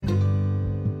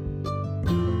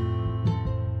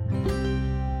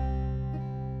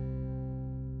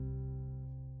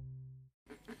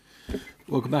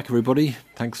Welcome back, everybody.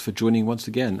 Thanks for joining once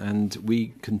again, and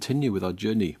we continue with our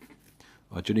journey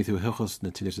through Hilchos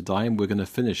Netilas Yadayim. We're going to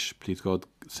finish, please God,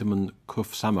 Simon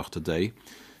Kuf Samach today.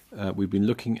 We've been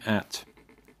looking at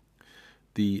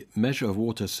the measure of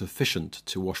water sufficient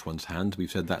to wash one's hand.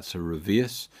 We've said that's a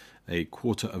reviis, a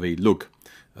quarter of a lug,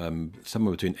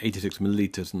 somewhere between 86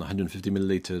 milliliters and 150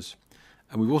 milliliters.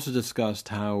 And we've also discussed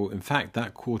how, in fact,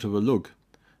 that quarter of a lug,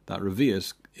 that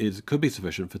reviis, could be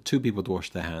sufficient for two people to wash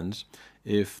their hands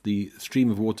if the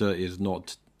stream of water is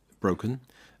not broken,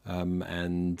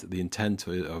 and the intent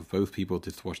of both people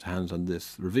is to wash their hands on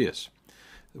this reviis.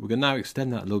 We're going to now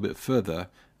extend that a little bit further,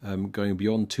 going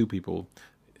beyond two people.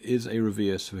 Is a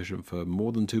reviis sufficient for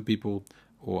more than two people,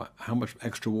 or how much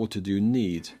extra water do you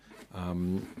need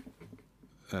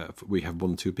if we have more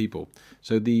than two people?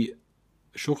 So the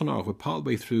Shulchan Aruch, we're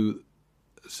partway through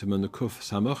Simon Kuf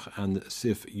Samach and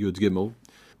Sif Yud Gimel.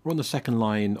 We're on the second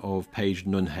line of page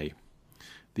Nun Hey.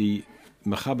 The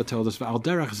Mechaber tells us, "Al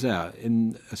derech zeh,"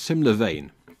 in a similar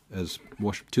vein as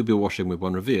two people washing with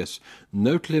one reviis,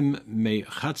 notlim me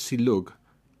chatzi lug,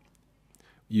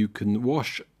 you can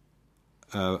wash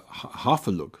half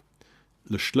a lug,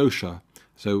 l'shlosha.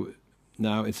 So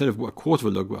now instead of a quarter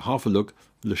of a lug, half a lug,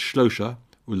 l'shlosha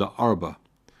ula arba,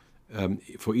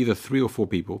 for either three or four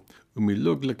people,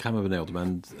 umilug lekama b'nei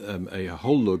and a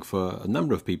whole lug for a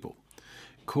number of people.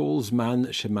 Calls man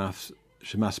shemas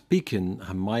pikin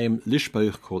hamayim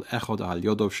lishboich called echod al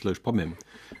yodov shlosh pomim.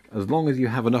 As long as you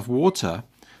have enough water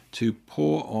to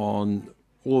pour on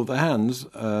all of the hands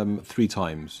three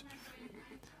times.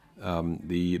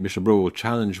 The Mishnah Berurah will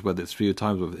challenge whether it's three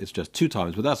times or it's just two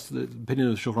times, but that's the opinion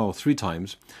of the Shulchan Aruch, three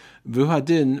times.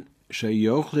 V'hadin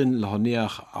sheyochlin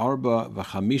lahoniach arba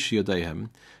v'chamish yodehem,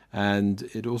 and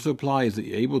it also applies that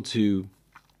you're able to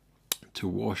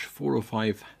wash 4 or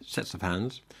 5 sets of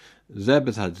hands, zeh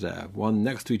b'tzad zeh, one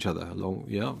next to each other,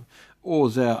 or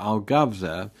zeh al gav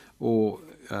zeh, or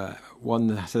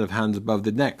one set of hands above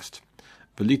the next,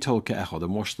 v'litol ke'echod,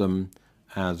 and wash them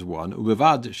as one.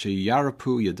 Ubevad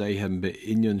sheyarpu yadehem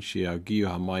be'inyan sheyagiu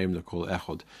hamayim lekol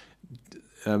echod.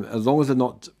 As long as they're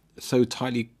not so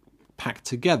tightly packed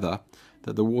together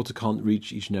that the water can't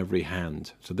reach each and every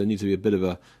hand. So there needs to be a bit of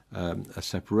a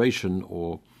separation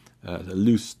or a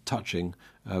loose touching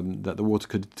that the water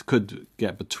could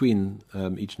get between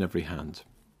each and every hand.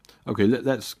 Okay,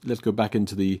 let's go back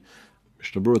into the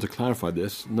Mishnah Berurah to clarify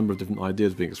this. A number of different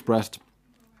ideas being expressed.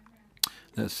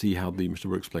 Let's see how the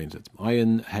Mishnah Berurah explains it.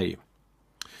 Ayin hey,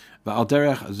 v'al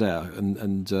derech zeh,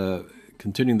 and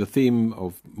continuing the theme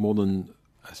of more than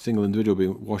a single individual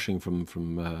being washing from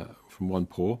one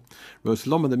pore.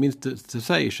 Rosaloma, that means to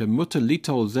say shemuter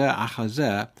litol zeh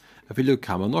achazeh afilu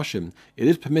kama noshim. It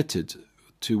is permitted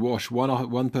to wash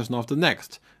one person after the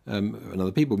next,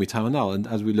 another people mitamanal, and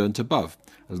as we learnt above,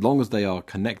 as long as they are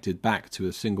connected back to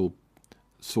a single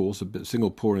source, a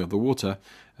single pouring of the water,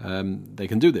 they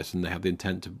can do this, and they have the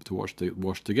intent to wash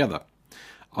together.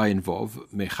 I involve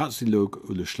mechatzi lug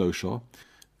u'l'shlosha.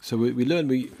 So we learn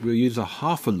we use a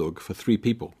half a lug for 3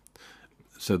 people.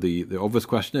 So the obvious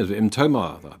question is, im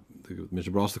toma, the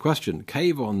Mishnah asks the question,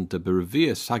 kevon de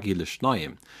berevius sagi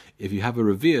l'shnayim. If you have a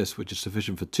revius which is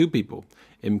sufficient for 2 people,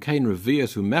 im kain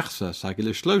revius u'mechsa sagi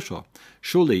l'shlosha.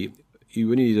 Surely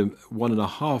you only need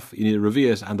 1.5. You need a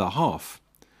revius and a half,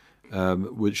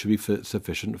 which should be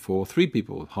sufficient for 3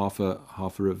 people, half a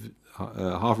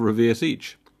revius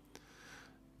each.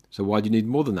 So why do you need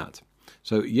more than that?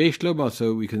 So yesh lomar.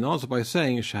 So we can answer by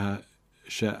saying chashu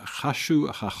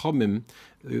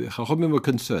chachomim were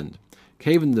concerned.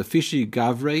 Kaven the fishy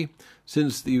gavre,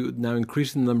 since you now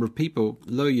increasing the number of people,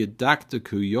 lo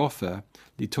yedaktaku yofer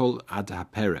litol ad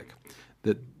haperek,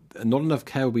 that not enough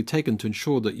care will be taken to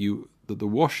ensure that the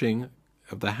washing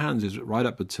of the hands is right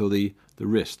up until the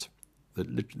wrist.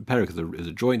 The perek is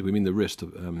a joint. We mean the wrist.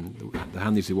 The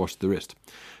hand needs to be washed to the wrist.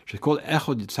 Each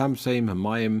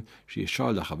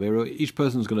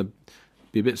person is going to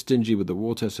be a bit stingy with the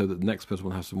water, so that the next person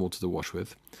will have some water to wash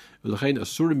with.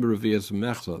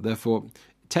 Therefore,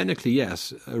 technically,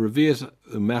 yes, a revius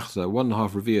mechza,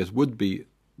 1.5 revius, would be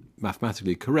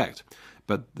mathematically correct,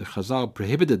 but the Chazal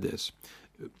prohibited this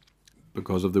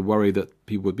because of the worry that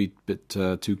people would be a bit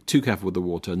too careful with the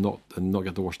water and not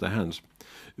get to wash their hands.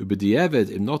 If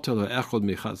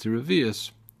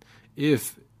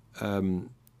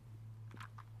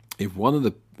one of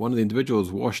the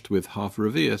individuals washed with half a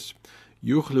revius,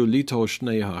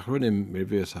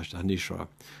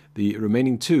 the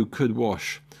remaining 2 could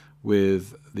wash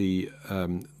with the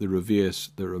revius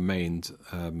that remained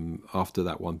after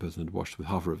that one person had washed with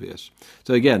half a revius.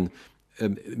 So again,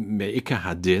 me'ika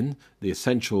hadin, the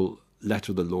essential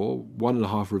letter of the law,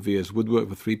 1.5 reviis would work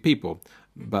for 3 people,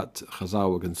 but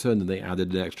Chazal were concerned and they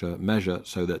added an extra measure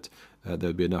so that there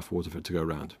would be enough water for it to go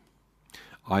around.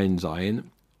 Ayin Zayin,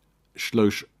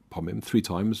 Shlosh Pomim, 3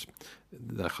 times.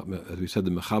 As we said,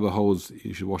 the Mechaber holds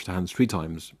you should wash the hands 3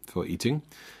 times for eating.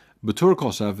 But Torah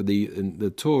Kosav, the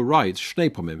Torah writes, Shnei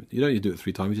Pomim, you don't need to do it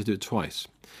 3 times, you do it twice.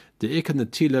 The Ikan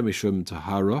Netila Mishum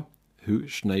Tahara, Hu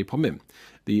Shnei Pomim.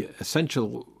 The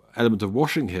essential element of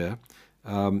washing here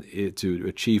to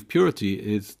achieve purity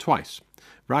is twice.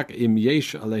 Rak im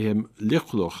yesh alehem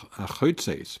lichluch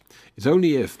achotzeis. It's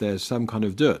only if there's some kind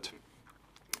of dirt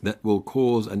that will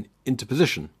cause an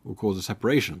interposition, will cause a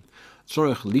separation.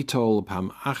 Tzorech litol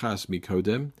pam achas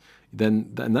mikodem.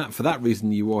 Then for that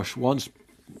reason you wash once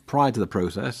prior to the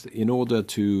process in order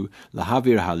to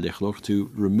lahavir halichluk, to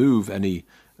remove any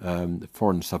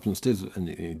foreign substances,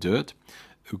 any dirt.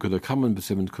 Could have come in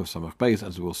Siman Kuf Samach Beis,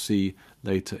 as we'll see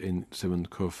later in Siman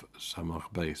Kuf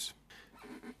Samach Beis.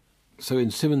 So in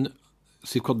Siman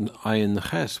Sikot Ayin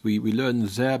Ches, we learn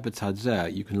Zer B'Tzad Zer.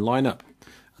 You can line up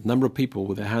a number of people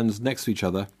with their hands next to each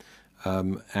other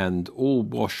and all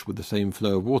wash with the same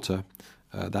flow of water.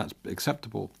 That's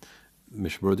acceptable.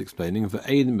 Mishmurd explaining,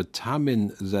 V'ein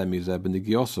metamin zer mizer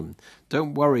b'nigiyosum.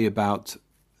 Don't worry about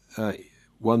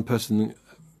one person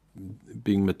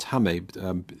being metame,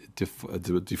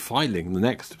 defiling the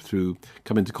next through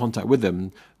coming into contact with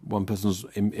them, one person's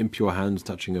impure hands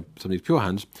touching somebody's pure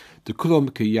hands. Because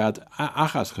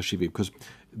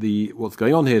what's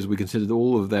going on here is we consider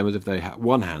all of them as if they have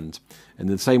one hand, and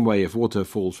in the same way, if water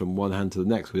falls from one hand to the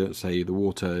next, we don't say the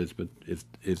water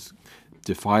is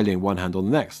defiling one hand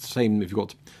on the next. Same if you've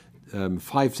got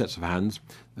 5 sets of hands,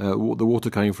 the water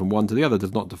coming from one to the other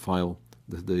does not defile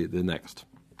the next.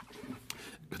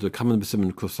 Because we're coming to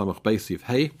Siman Kuf Samach Beis Sif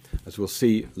Hey, as we'll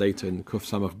see later in Kuf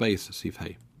Samach Beis Sif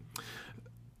Hey.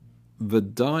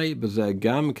 V'dai b'zeh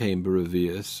gam came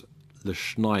b'reviis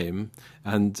l'shnayim,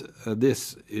 and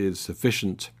this is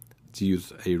sufficient to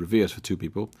use a reviis for 2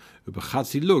 people.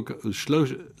 U'b'chatzi lug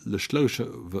l'shlosha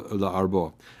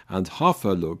v'la'arbo, and half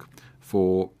a lug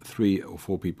for 3 or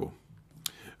 4 people.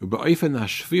 U'b'oifen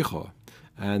hashvicha,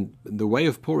 and the way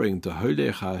of pouring,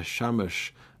 t'holech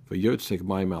ha'shamesh v'yotzek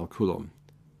mayim al kulom.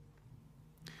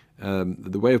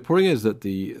 The way of pouring is that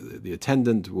the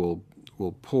attendant will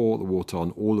pour the water on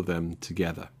all of them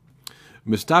together.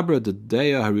 Mistabra the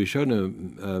deya harishona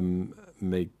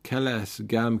mekeles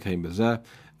gam came bezer.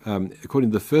 According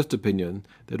to the first opinion,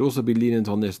 they'd also be lenient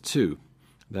on this too,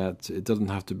 that it doesn't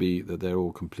have to be that they're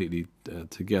all completely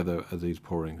together as he's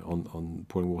pouring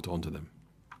water onto them.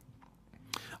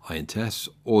 Ayin tes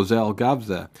or zel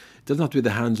gavzer. It doesn't have to be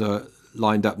the hands are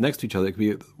lined up next to each other. It could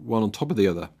be one on top of the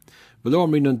other. We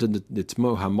don't say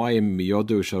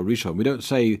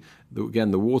that,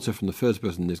 again, the water from the first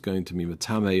person is going to be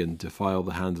matame and defile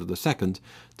the hands of the second.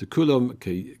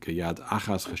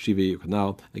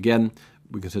 Again,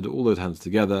 we consider all those hands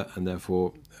together, and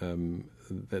therefore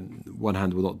then one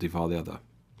hand will not defile the other.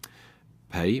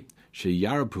 Pei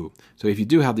sheyarapu. So if you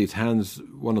do have these hands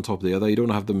one on top of the other, you don't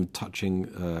have them touching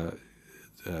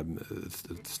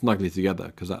snugly together,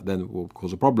 because that then will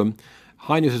cause a problem.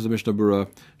 Highness is the Mishnah Berurah,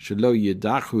 shelo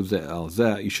yidachu ze al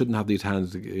ze. You shouldn't have these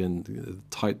hands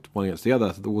tight one against the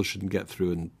other, so the water shouldn't get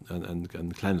through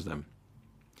and cleanse them.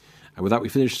 And with that, we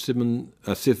finish Sif Yud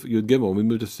Gimel. We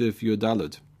move to Sif Yud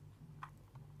Daled.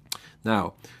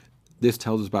 Now, this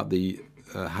tells us about the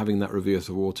having that revius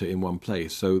of water in one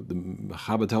place. So the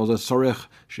Mechaber tells us, Sorech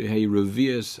shehei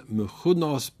revius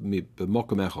mechunos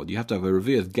b'mokom echad. You have to have a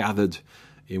revius gathered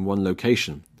in one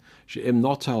location. She'im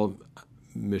notal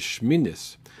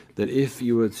mishminis, that if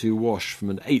you were to wash from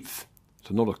an eighth,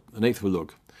 so not an eighth of a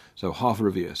lug, so half a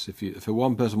revius. If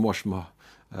one person washed from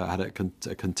had a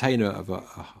container of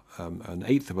an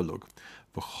eighth of a lug,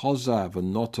 v'choza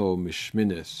v'noto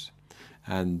mishminis,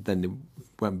 and then it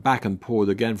went back and poured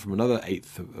again from another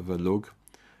eighth of a lug,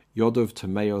 yodov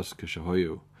tameos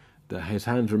kishahoyu, that his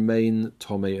hands remain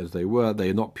tome as they were. They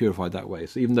are not purified that way.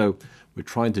 So even though we're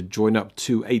trying to join up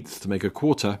 2/8 to make a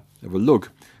quarter of a lug,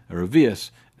 a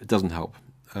revius, it doesn't help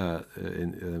to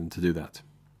do that.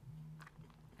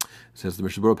 It says the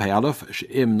Mishnah Berurah Pei Aleph,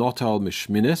 she'im notal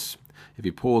mishminis, if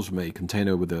he pours from a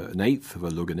container with an eighth of a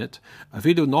lug in it,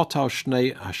 afidu notal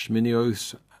shnei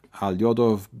hashminios al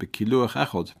yodov b'kiluach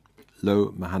echod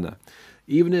lo mahana.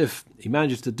 Even if he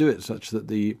manages to do it such that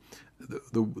the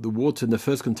water in the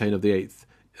first container of the eighth,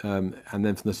 and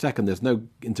then from the second, there's no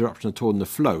interruption at all in the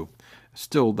flow,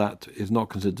 still that is not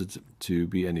considered to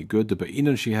be any good. It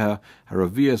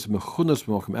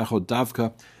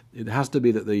has to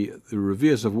be that the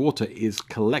revius of water is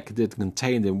collected,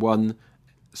 contained in one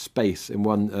space, in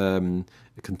one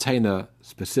container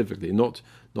specifically, not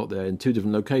there in two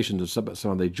different locations, and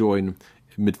somehow they join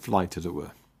mid-flight, as it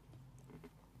were.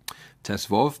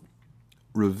 Tesvov,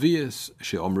 reviis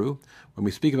she'omru. When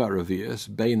we speak about reviis,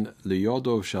 bein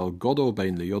liyodov shel godol,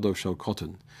 bein liyodov shel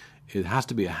cotton, it has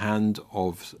to be a hand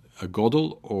of a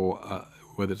godol or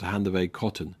whether it's a hand of a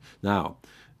cotton. Now,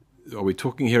 are we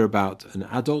talking here about an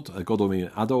adult, a godol meaning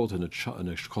an adult, and a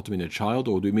cotton meaning a child,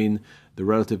 or do we mean the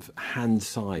relative hand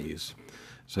size?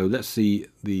 So let's see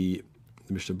the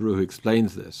Mishnah Berurah who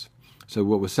explains this. So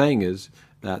what we're saying is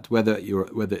that whether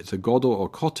it's a godol or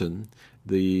cotton,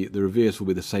 the reviis will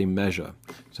be the same measure.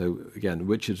 So again,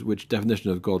 which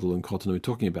definition of godol and cotton are we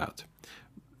talking about?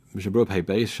 Mishnah Berurah pei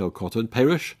beis shel cotton,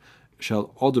 perush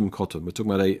shel odom cotton. We're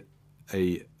talking about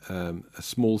a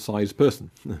small-sized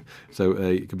person. So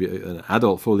it could be an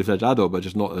adult, fully fledged adult, but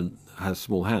just has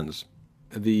small hands.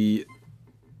 The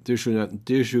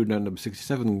Dirshu number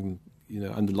 67,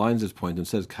 underlines this point and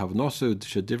says Kavnosu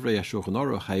shedivrei Shulchan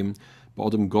Aruch haim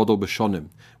ba'odom godol b'shonim.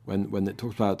 When it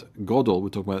talks about godol, we're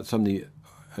talking about somebody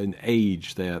in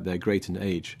age. They're great in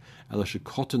age. Ela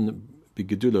cotton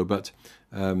bigedulo, but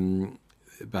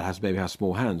maybe has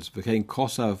small hands. V'kein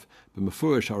kosav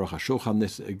b'mefurish Aruch HaShulchan.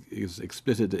 This is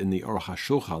explicit in the Aruch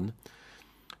HaShulchan.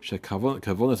 Shekavonas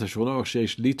HaShulchan Aruch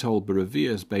sheish litol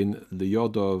b'revias bein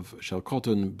liyodov shel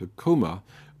cotton b'kuma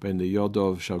bein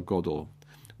liyodov shel godol.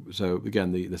 So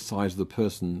again, the size of the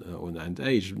person and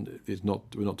age is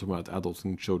not. We're not talking about adults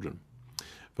and children.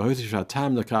 The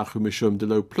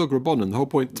whole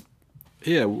point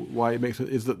here, why it makes it,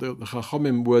 is that the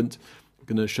Chachamim weren't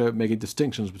going to making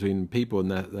distinctions between people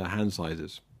and their hand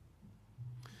sizes.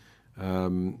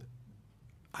 Having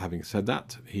said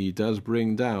that, he does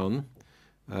bring down.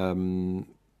 At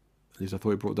least I thought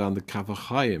he brought down the Kaf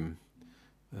HaChaim.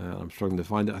 I'm struggling to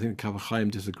find it. I think the Kaf HaChaim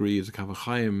disagrees. The Kaf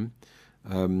HaChaim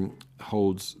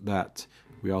holds that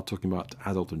we are talking about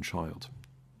adult and child.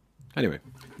 Anyway,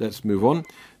 let's move on.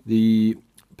 The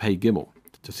Pei Gimel.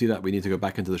 To see that, we need to go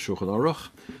back into the Shulchan Aruch.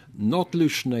 Not lu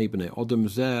shnei bnei odom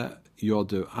zeh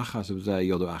yodo achas of zeh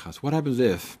yodo achas. What happens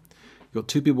if you've got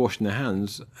two people washing their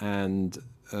hands and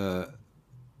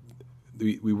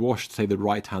we wash, say, the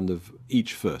right hand of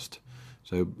each first?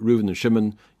 So Reuven and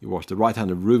Shimon, you wash the right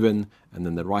hand of Reuven and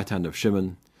then the right hand of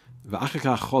Shimon. And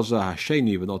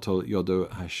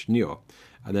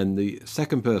then the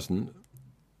second person,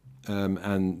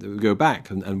 and we go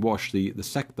back and wash the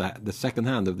second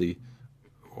hand of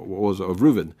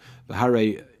Reuven.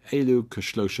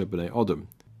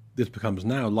 This becomes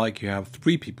now like you have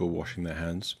three people washing their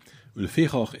hands. If you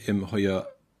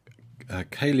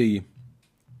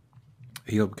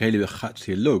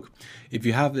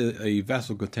have a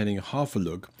vessel containing half a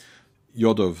lug,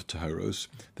 Yodov Tahoros,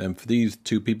 then for these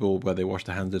two people where they wash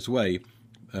their hands this way,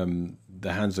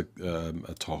 their hands are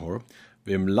Tahor.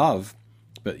 Vim Lav,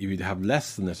 but if you have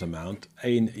less than this amount,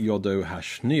 Ein Yodo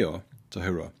Hashnio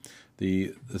Tahora.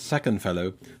 The second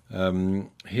fellow,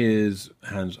 his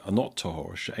hands are not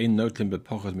Tahor. She'ein Notlim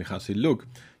Bepochas Michasi Lug,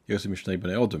 Yosem Mishnei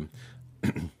Bnei Odom.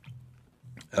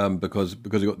 Because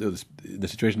you got the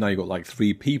situation now, you've got like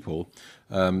three people.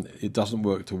 It doesn't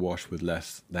work to wash with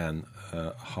less than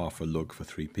half a lug for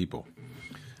three people.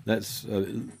 That's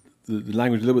the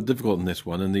language is a little bit difficult in this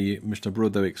one, and the Mishnah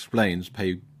Berurah though explains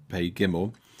Pei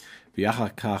Gimel.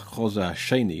 V'yachar kach choza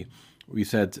sheni. We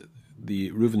said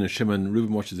the Reuven and Shimon.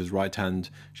 Reuven washes his right hand,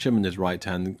 Shimon his right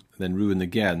hand, then Reuven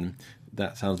again.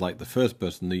 That sounds like the first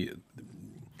person.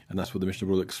 And that's what the Mishnah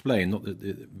Berurah explained.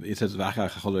 It says v'yachar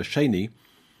kach choza sheni.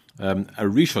 A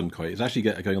rishon koi is actually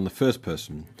going on the first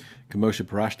person. Kamoshe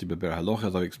parashti beber halacha,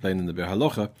 as I explained in the ber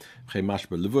halacha, chemash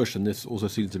levush, and this also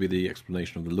seems to be the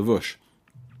explanation of the levush.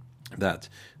 That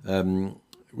when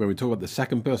we talk about the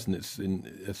second person, it's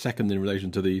a second in relation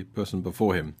to the person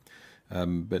before him,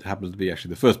 but it happens to be actually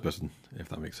the first person, if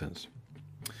that makes sense.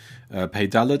 Pei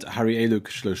dalet hari eluk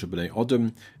shlosha bnei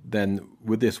odom. Then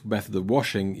with this method of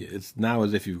washing, it's now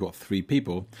as if you've got three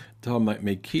people. The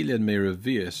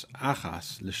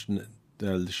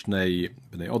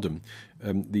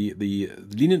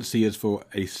leniency is for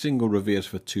a single revius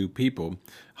for two people.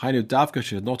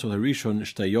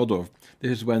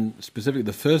 This is when specifically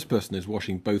the first person is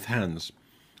washing both hands,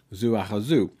 zu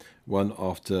achazu, one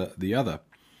after the other.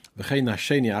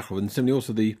 And similarly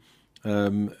also the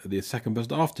second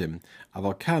person after him.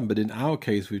 But in our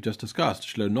case, we've just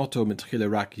discussed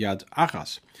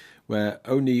where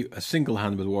only a single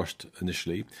hand was washed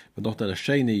initially, but not a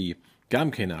sheni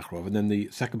gamkein achrov, and then the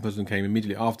second person came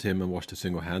immediately after him and washed a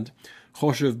single hand.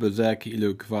 Choshev bezer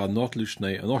ki'ilu kvar not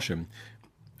lushnei anoshim.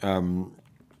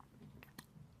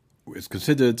 It's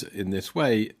considered in this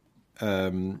way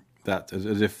that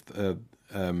as if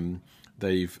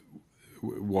they've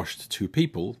washed two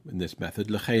people in this method.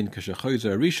 Then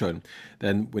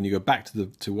when you go back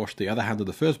to wash the other hand of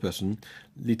the first person,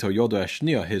 lito yodo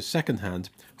eshnia, his second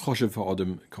hand, choshev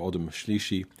ha'odem ka'odem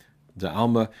shlishi de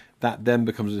alma, that then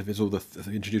becomes as if it's all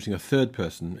introducing a third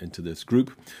person into this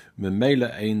group.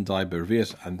 Memela ein dai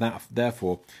reviis, and that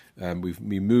therefore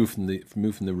we move from the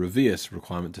reviis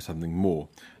requirement to something more,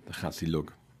 the chatzi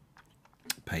lug.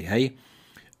 Pei hey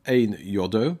ein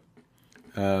yodo.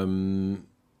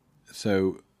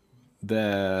 So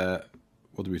there,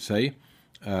 what do we say?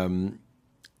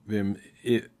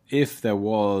 If there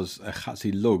was a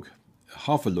chatzi lug,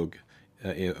 half a lug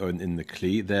in the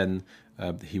kli, then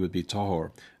he would be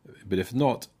tahor. But if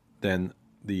not, then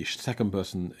the second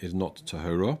person is not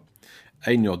tahora.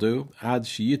 Ein yodu ad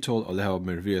sheyitol aleho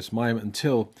reviis mayim,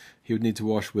 until he would need to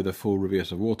wash with a full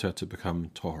reviis of water to become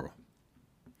tahor.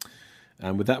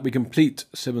 And with that, we complete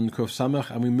Siman Kuf Samach,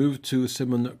 and we move to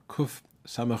Siman Kuf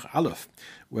Samach Aleph,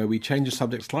 where we change the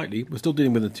subject slightly. We're still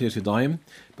dealing with the Tiras Yadayim,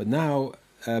 but now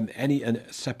any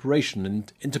separation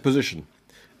and interposition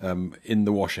in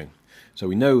the washing. So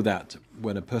we know that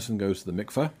when a person goes to the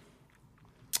mikveh,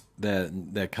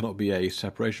 there cannot be a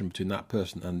separation between that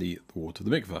person and the water of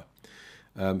the mikveh.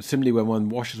 Similarly, when one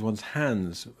washes one's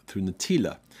hands through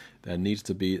natila, there needs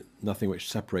to be nothing which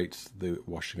separates the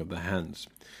washing of the hands.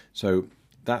 So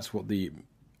that's what the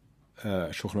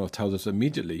Shulchan Aruch tells us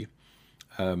immediately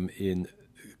in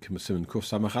Siman Kuf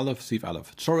Samach Aleph, Sif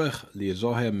Aleph. Tzorech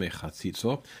liyazoher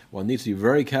mechatzitzo. One needs to be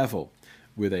very careful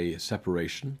with a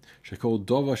separation. Shekol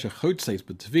dova shechotzeis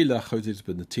b'tevila, chotzeis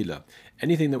b'natila.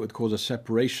 Anything that would cause a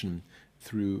separation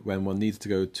through when one needs to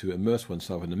go to immerse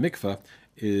oneself in a mikveh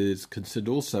is considered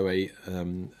also a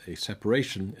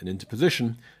separation, an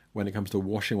interposition, when it comes to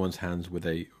washing one's hands with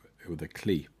a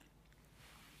kli.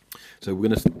 So we're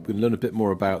going to learn a bit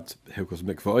more about Hilkos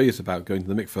Mikvah, about going to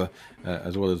the mikveh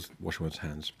as well as washing one's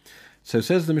hands. So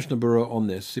says the Mishnah Berurah on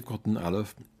this, Sivkot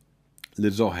Aleph,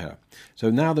 Lizoher. So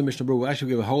now the Mishnah Berurah will actually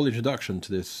give a whole introduction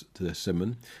to this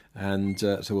simon, and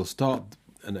so we'll start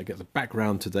and get the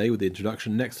background today with the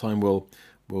introduction. Next time we'll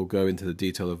go into the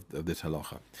detail of this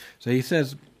halacha. So he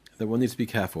says that one needs to be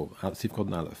careful.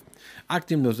 Sivkot Aleph.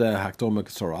 Akdim nozer hakdoma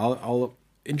kasora. I'll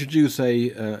introduce a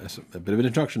bit of an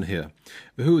introduction here.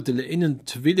 When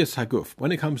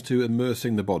it comes to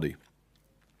immersing the body,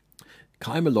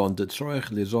 we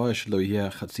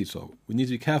need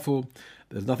to be careful.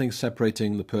 There There's nothing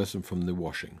separating the person from the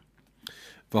washing.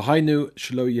 There can't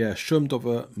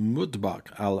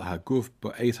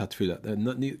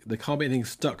be anything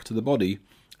stuck to the body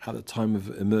at the time of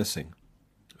immersion.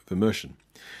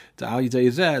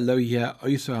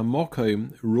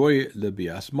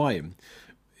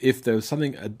 If there's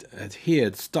something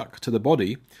adhered, stuck to the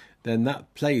body, then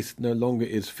that place no longer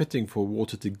is fitting for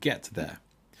water to get there.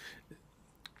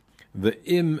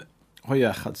 And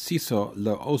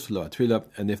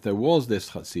if there was this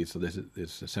chatzisa,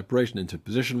 this separation into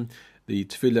position, the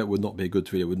tefillah would not be a good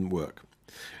tefillah, it wouldn't work.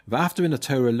 After in the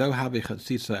Torah, lo have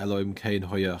chatzisa eloim kein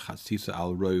hoya chatzisa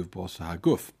al rov bosa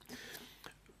haguf.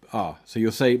 So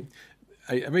you'll say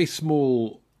a very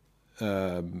small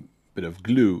bit of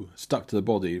glue stuck to the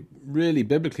body. Really,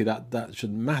 biblically, that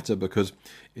shouldn't matter, because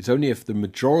it's only if the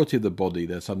majority of the body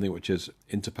there's something which is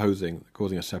interposing,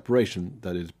 causing a separation,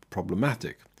 that is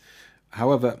problematic.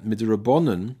 However,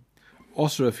 midrabanan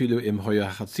osra afilu im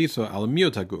hoya chatzisa al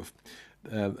miot haguf.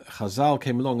 Chazal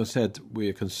came along and said we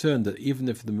are concerned that even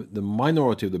if the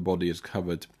minority of the body is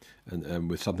covered and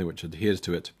with something which adheres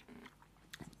to it,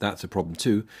 that's a problem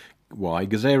too. Why?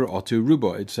 Gezerah otu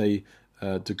rubo. It's a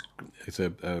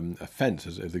offense,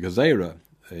 it's a gezerah,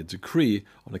 a decree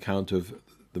on account of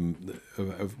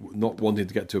not wanting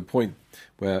to get to a point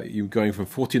where you're going from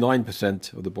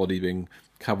 49% of the body being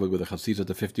covered with a chatzisa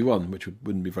to 51, which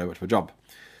wouldn't be very much of a job.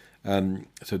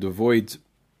 So to avoid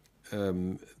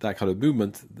that kind of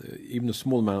movement, even a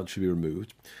small amount should be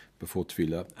removed before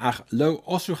tefillah.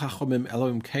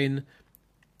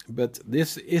 But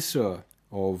this isra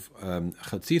of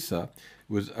chatzisa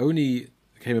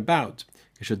came about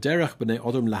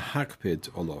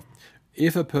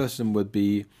if a person would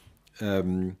be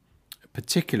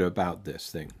particular about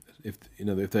this thing. If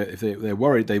they're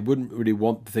worried, they wouldn't really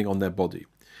want the thing on their body.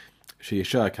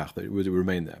 That it would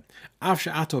remain there.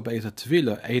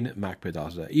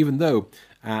 Even though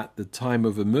at the time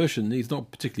of immersion he's not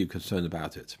particularly concerned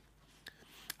about it.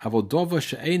 But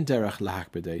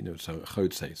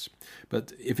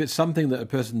if it's something that a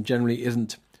person generally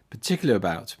isn't particular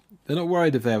about, they're not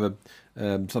worried if they have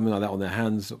something like that on their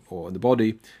hands or on the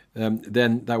body,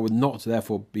 then that would not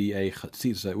therefore be a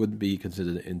chatzitza. It wouldn't be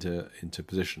considered into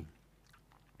position.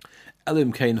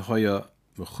 Elim Kain Hoya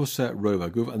Mechusa Rova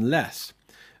Guv, unless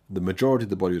the majority of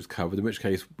the body was covered, in which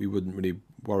case we wouldn't really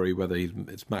worry whether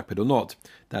it's makpid or not.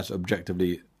 That's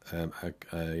objectively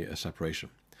a separation.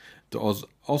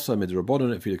 Also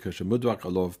midrabanan if you mudbak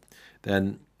alov,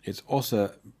 then it's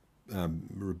also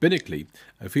rabbinically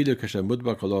afilu kasha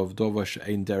mudbak alov dovash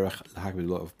ein derech lahakbid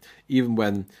alov, even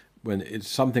when it's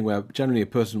something where generally a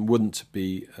person wouldn't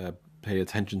be pay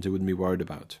attention to, wouldn't be worried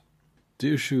about.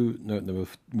 Dirshu note number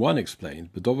 1 explained,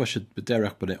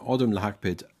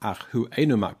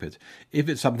 if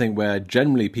it's something where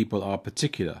generally people are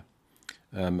particular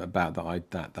about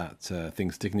that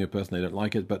thing sticking to a person, they don't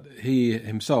like it, but he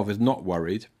himself is not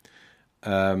worried.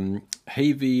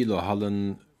 Hevi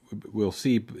Lohalan, we'll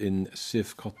see in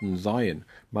Sif Cotton Zion,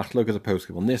 Machlokas a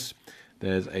poskim. On this,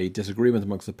 there's a disagreement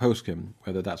amongst the poskim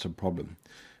whether that's a problem,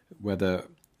 whether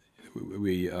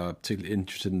we are particularly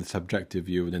interested in the subjective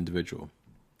view of an individual.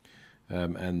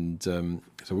 So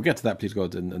we'll get to that, please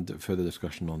God, and further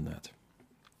discussion on that.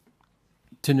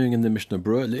 Continuing in the Mishnah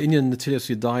Berurah, Le'inyan Netilas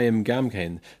Yadayim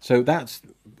Gamkein. So that's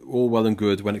all well and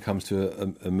good when it comes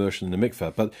to immersion in the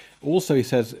mikveh, but also he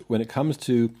says when it comes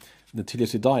to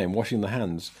Netilas Yadayim, washing the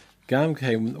hands,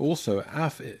 Gamkein also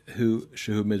af hu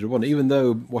shehu midrabon, even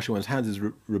though washing one's hands is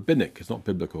rabbinic, it's not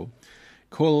biblical.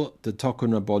 Kol the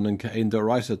tokun rabbonon ke'ein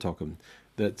d'oraisa tokun,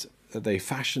 that the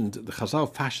Chazal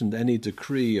fashioned any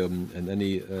decree and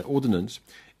any ordinance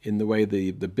in the way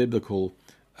the biblical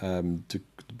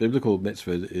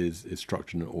mitzvah is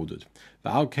structured and ordered.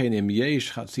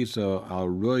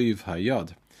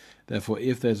 Therefore,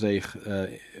 if there's a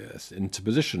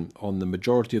interposition on the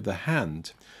majority of the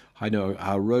hand, that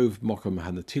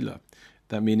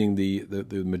meaning the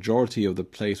majority of the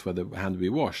place where the hand will be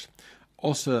washed,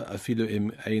 also then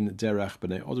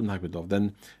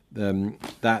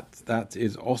that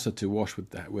is also to wash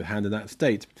with hand in that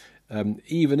state,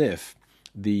 even if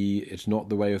it's not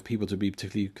the way of people to be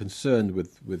particularly concerned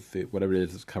with whatever it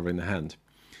is that's covering the hand.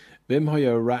 And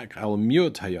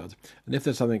if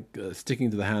there's something sticking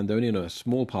to the hand only in a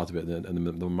small part of it, and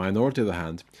the minority of the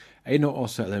hand,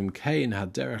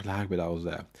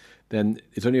 then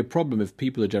it's only a problem if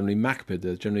people are generally makpid,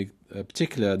 they're generally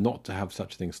particular not to have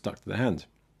such things stuck to the hand.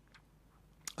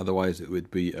 Otherwise, it would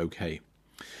be okay.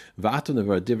 Now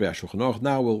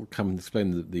we'll come and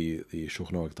explain the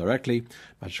Shulchan Aruch directly.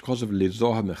 What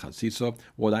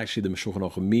actually the Shulchan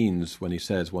Aruch means when he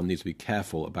says one needs to be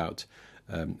careful about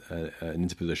an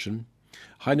interposition.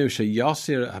 A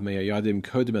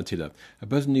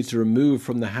person needs to remove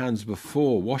from the hands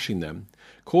before washing them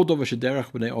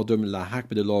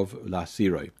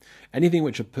anything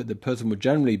which the person would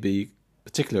generally be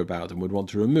particular about and would want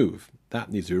to remove.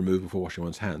 That needs to be removed before washing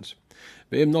one's hands.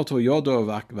 And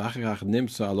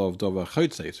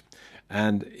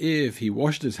if he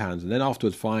washed his hands and then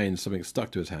afterwards finds something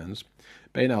stuck to his hands,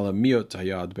 whether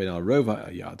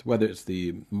it's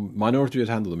the minority of his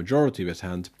hand or the majority of his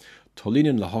hand, we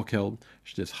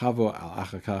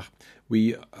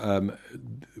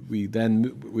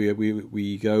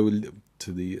go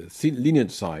to the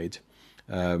lenient side,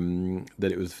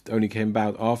 that it was only came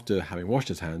about after having washed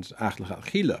his hands.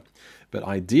 But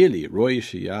ideally, a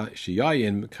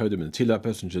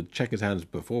person should check his hands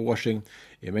before washing,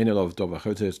 to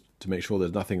make sure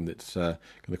there's nothing that's going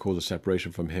to cause a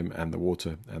separation from him and the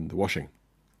water and the washing.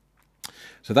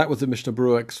 So that was the Mishnah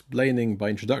Berurah explaining by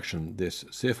introduction this.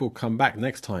 Sif will come back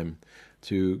next time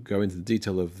to go into the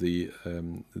detail of this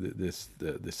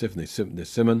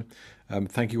simon.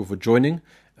 Thank you all for joining.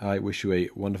 I wish you a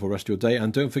wonderful rest of your day,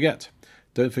 and don't forget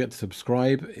to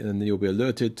subscribe, and you'll be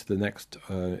alerted to the next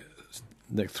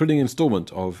thrilling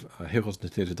installment of Hilchos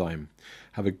Netilas Yadayim.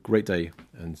 Have a great day,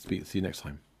 and see you next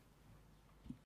time.